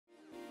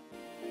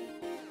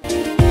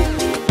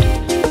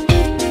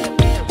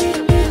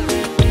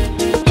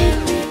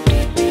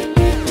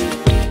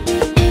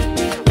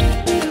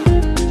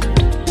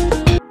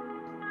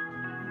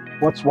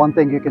What's one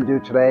thing you can do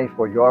today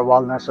for your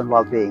wellness and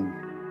well-being,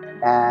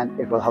 and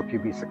it will help you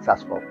be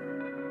successful?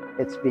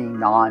 It's being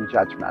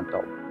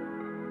non-judgmental.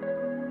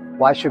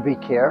 Why should we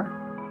care?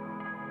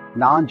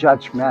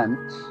 Non-judgment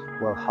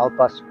will help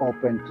us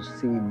open to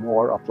see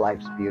more of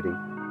life's beauty.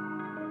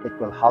 It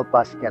will help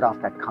us get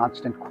off that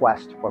constant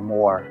quest for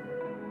more,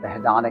 the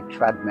hedonic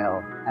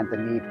treadmill, and the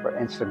need for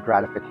instant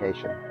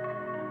gratification.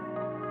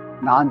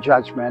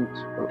 Non-judgment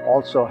will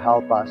also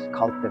help us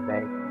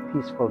cultivate a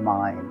peaceful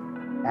mind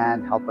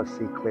and help us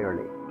see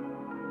clearly.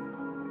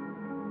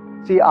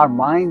 See, our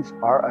minds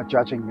are a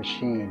judging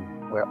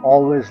machine. We're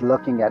always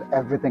looking at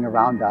everything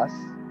around us,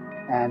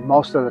 and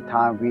most of the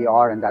time we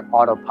are in that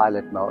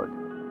autopilot mode,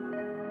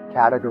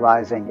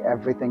 categorizing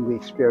everything we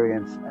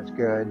experience as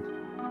good,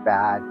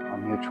 bad, or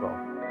neutral.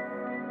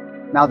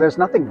 Now, there's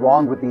nothing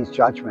wrong with these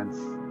judgments.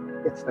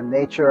 It's the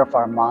nature of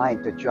our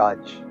mind to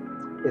judge.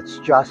 It's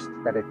just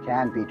that it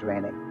can be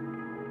draining.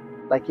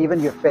 Like even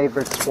your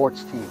favorite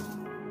sports team.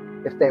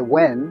 If they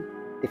win,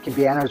 it can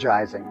be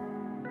energizing.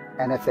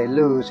 And if they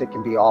lose, it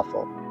can be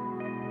awful.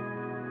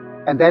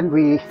 And then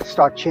we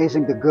start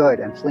chasing the good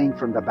and fleeing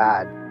from the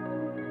bad.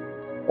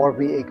 Or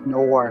we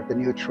ignore the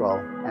neutral,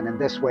 and in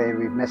this way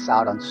we miss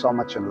out on so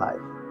much in life.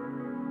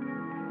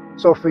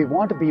 So if we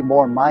want to be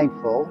more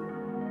mindful,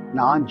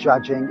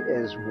 non-judging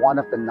is one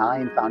of the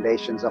 9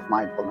 foundations of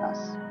mindfulness.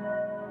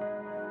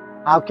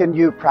 How can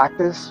you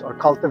practice or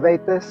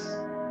cultivate this?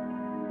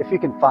 If you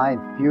can find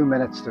a few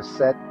minutes to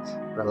sit,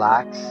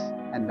 relax,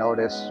 and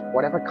notice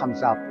whatever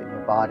comes up in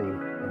your body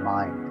and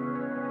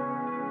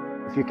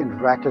mind. If you can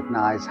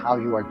recognize how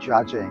you are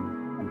judging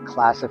and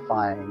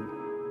classifying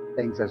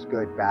things as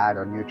good, bad,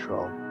 or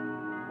neutral,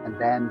 and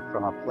then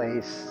from a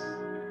place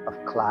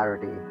of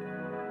clarity,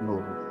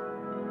 move.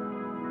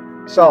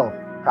 So,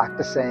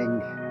 practicing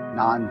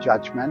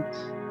non-judgment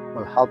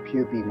will help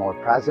you be more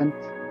present,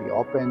 be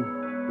open,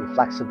 be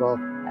flexible,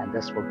 and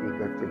this will be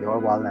good for your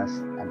wellness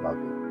and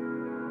well-being.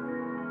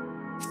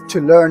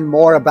 To learn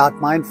more about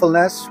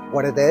mindfulness,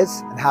 what it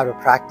is, and how to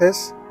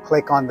practice,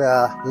 click on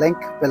the link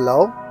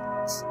below,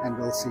 and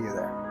we'll see you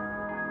there.